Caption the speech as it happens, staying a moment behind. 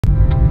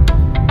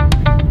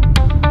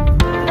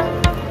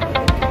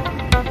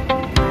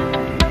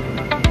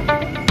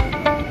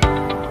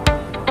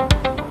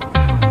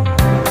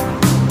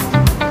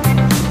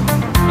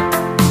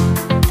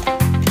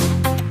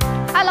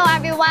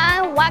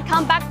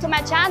to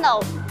my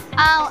channel.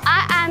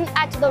 I am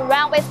at the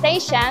railway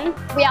station.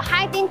 We are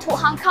heading to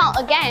Hong Kong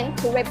again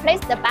to replace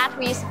the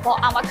batteries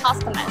for our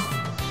customers.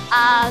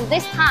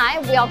 This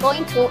time we are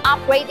going to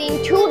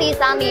upgrading two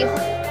Nissan Leaf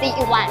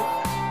ZE1,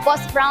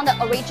 both from the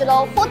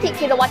original 40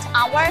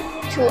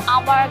 kWh to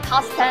our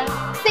custom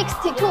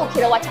 62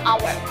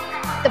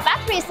 kWh. The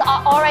batteries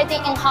are already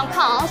in Hong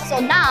Kong, so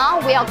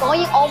now we are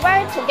going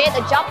over to get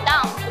the job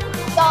done.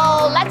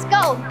 So let's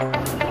go!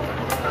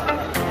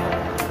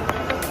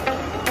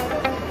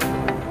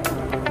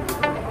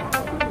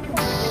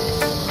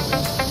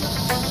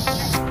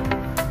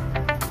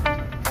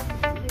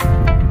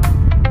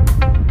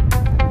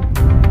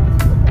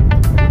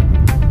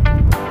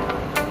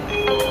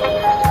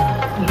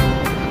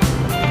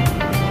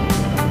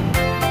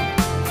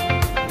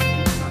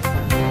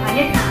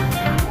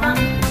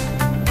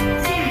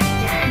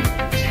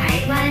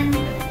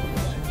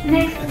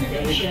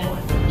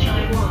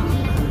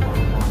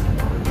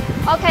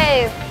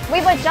 Okay, we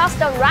were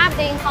just arrived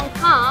in Hong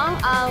Kong.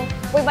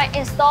 We will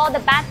install the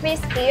batteries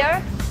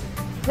here.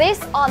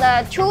 These are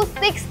the two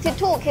 62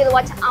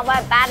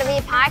 kWh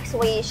battery packs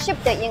we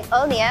shipped in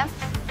earlier.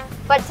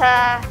 But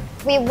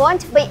we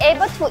won't be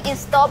able to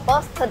install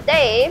both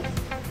today.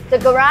 The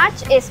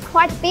garage is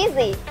quite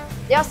busy.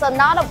 There's a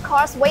lot of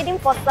cars waiting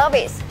for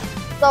service.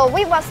 So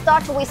we will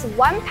start with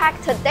one pack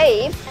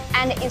today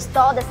and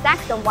install the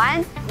second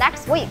one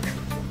next week.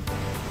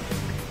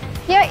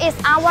 Here is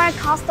our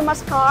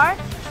customer's car.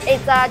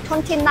 It's a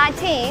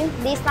 2019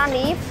 Nissan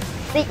Leaf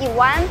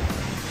ZE1.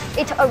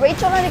 It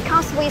originally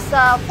comes with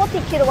a 40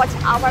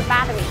 kWh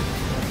battery.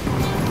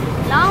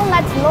 Now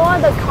let's lower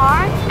the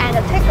car and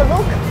take a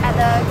look at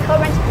the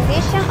current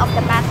condition of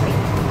the battery.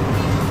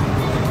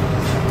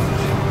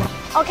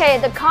 Okay,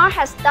 the car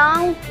has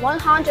done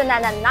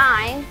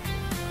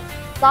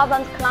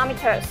 109,000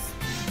 kilometers.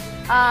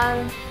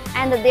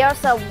 And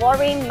there's a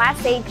warning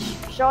message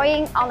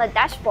showing on the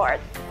dashboard.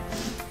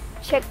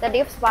 Check the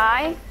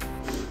LeafSpy.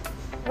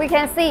 We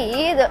can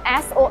see the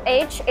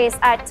SOH is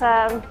at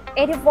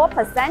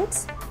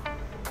 84%.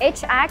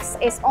 HX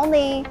is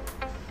only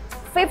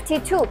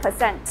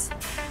 52%.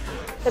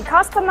 The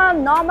customer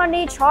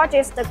normally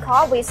charges the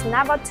car with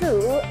level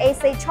 2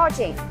 AC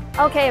charging.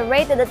 Okay,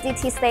 read the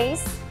DT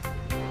states.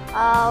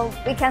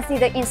 We can see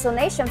the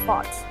insulation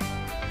fault.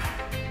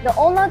 The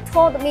owner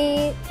told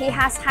me he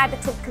has had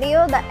to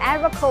clear the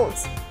error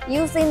codes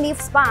using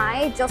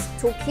LeafSpy just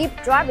to keep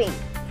driving.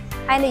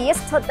 And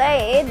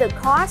yesterday, the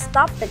car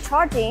stopped the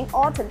charging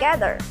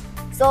altogether.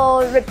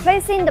 So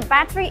replacing the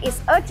battery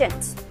is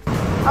urgent.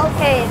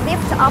 Okay,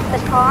 lift up the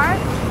car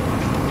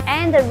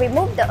and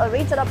remove the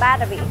original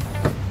battery.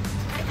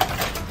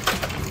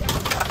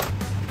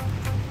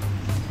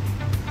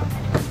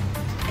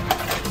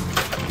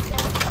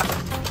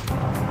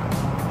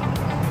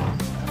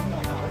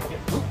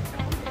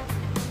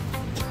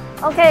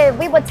 Okay,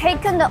 we will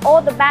take the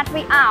old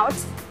battery out.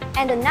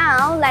 And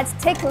now let's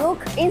take a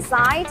look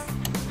inside.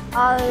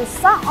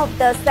 Some of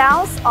the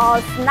cells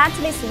are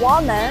slightly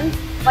swollen,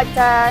 but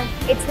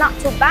it's not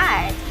too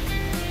bad.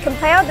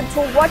 Compared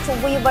to what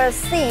we were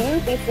seeing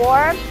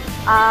before,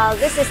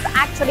 this is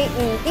actually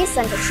in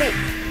decent shape.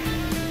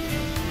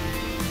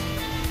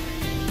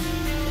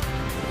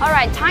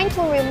 Alright, time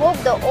to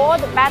remove the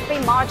old battery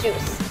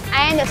modules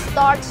and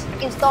start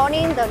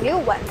installing the new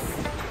ones.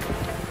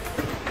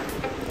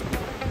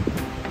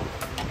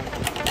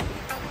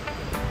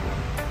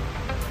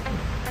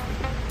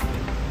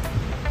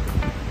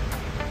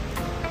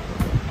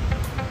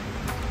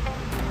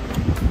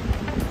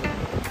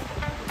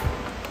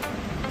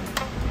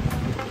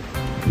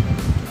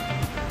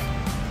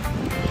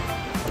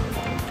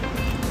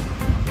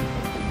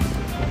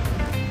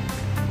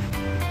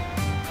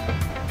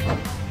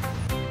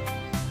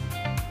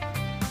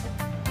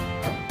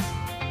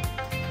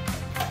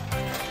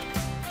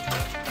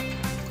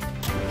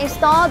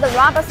 Install the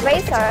rubber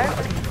spacer.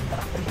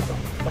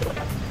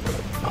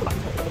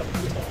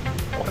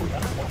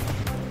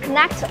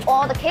 Connect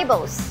all the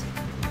cables.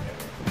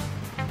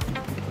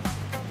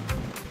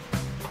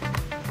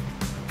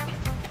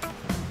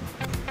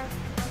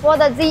 For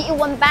the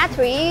ZE1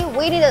 battery,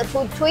 we need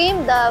to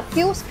trim the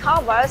fuse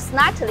cover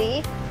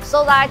slightly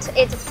so that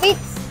it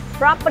fits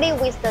properly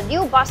with the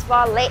new bus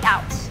bar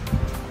layout.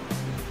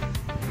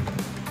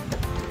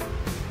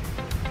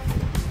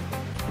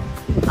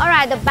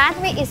 Alright, the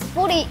battery is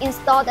fully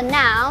installed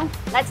now.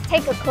 Let's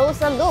take a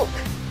closer look.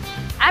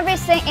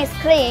 Everything is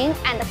clean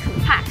and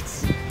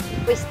compact,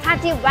 with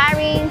steady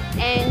wiring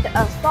and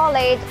a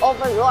solid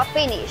overall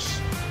finish.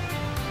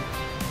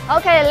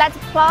 Okay, let's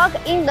plug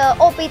in the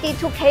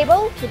OBD2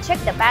 cable to check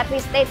the battery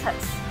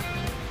status.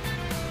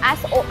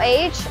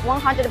 SOH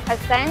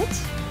 100%,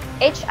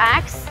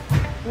 HX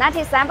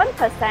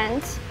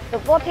 97%. The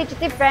voltage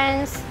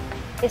difference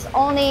is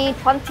only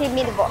 20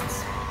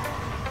 millivolts.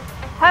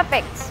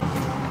 Perfect.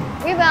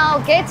 We will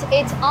get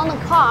it on the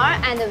car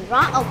and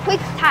run a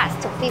quick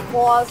test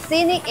before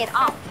sealing it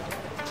up.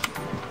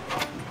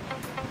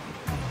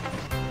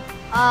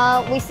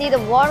 We see the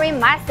warning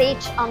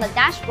message on the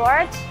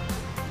dashboard.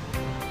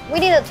 We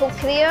need to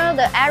clear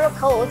the error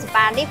codes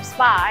by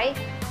LeafSpy.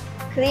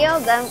 Clear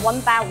them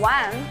one by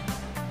one.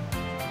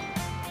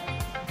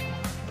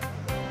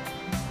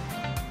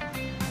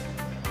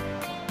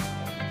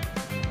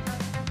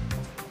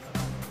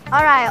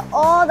 Alright,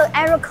 all the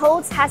error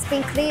codes has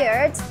been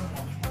cleared.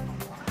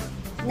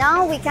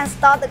 Now we can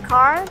start the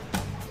car.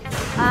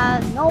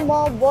 No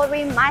more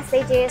worrying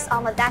messages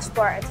on the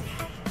dashboard.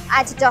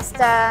 At just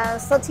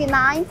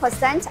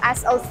 39%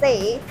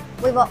 SOC,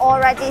 we were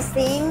already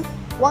seeing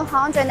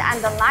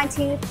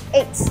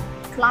 198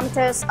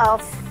 kilometers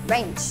of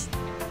range.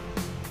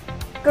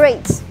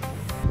 Great.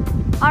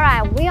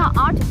 Alright, we are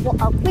out for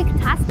a quick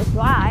test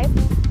drive.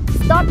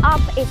 Start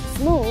up is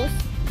smooth.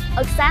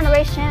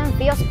 Acceleration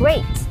feels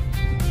great.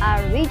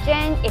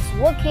 Regen is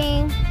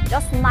working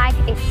just like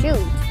it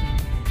should.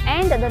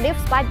 And the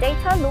LeafSpy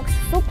data looks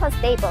super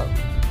stable.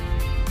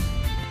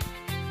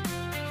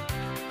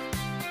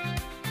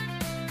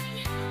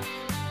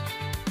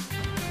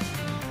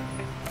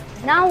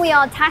 Now we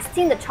are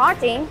testing the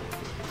charging.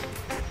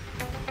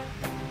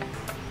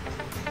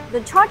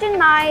 The charging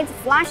light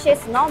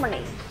flashes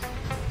normally,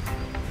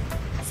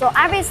 so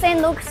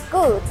everything looks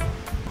good.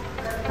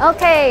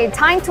 Okay,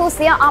 time to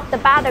seal up the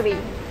battery.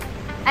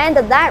 And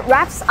that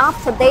wraps up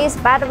today's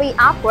battery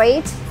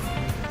upgrade.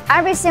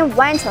 Everything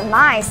went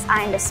nice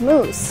and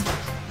smooth.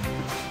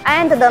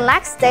 And the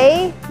next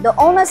day, the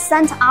owner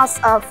sent us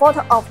a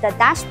photo of the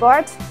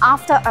dashboard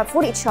after a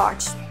fully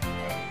charge.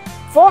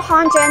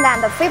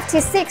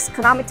 456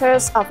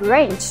 kilometers of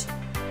range.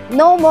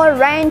 No more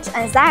range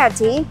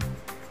anxiety.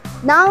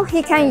 Now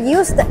he can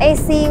use the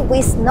AC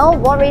with no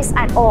worries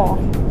at all.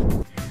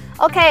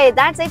 Okay,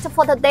 that's it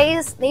for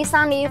today's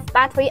Nissan Leaf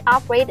battery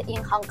upgrade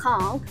in Hong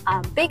Kong.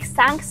 Big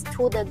thanks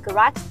to the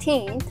garage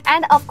team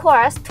and of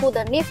course to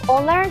the Leaf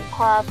owner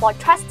for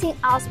trusting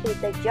us with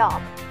the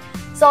job.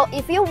 So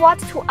if you want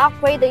to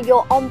upgrade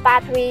your own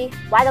battery,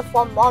 whether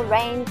for more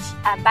range,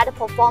 better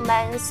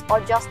performance,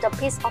 or just a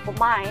peace of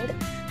mind,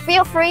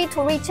 feel free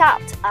to reach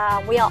out.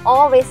 We are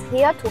always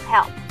here to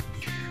help.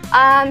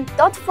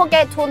 Don't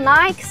forget to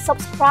like,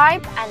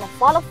 subscribe, and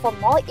follow for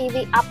more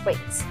EV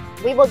upgrades.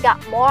 We will get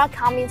more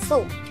coming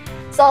soon.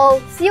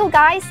 So see you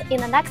guys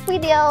in the next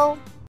video.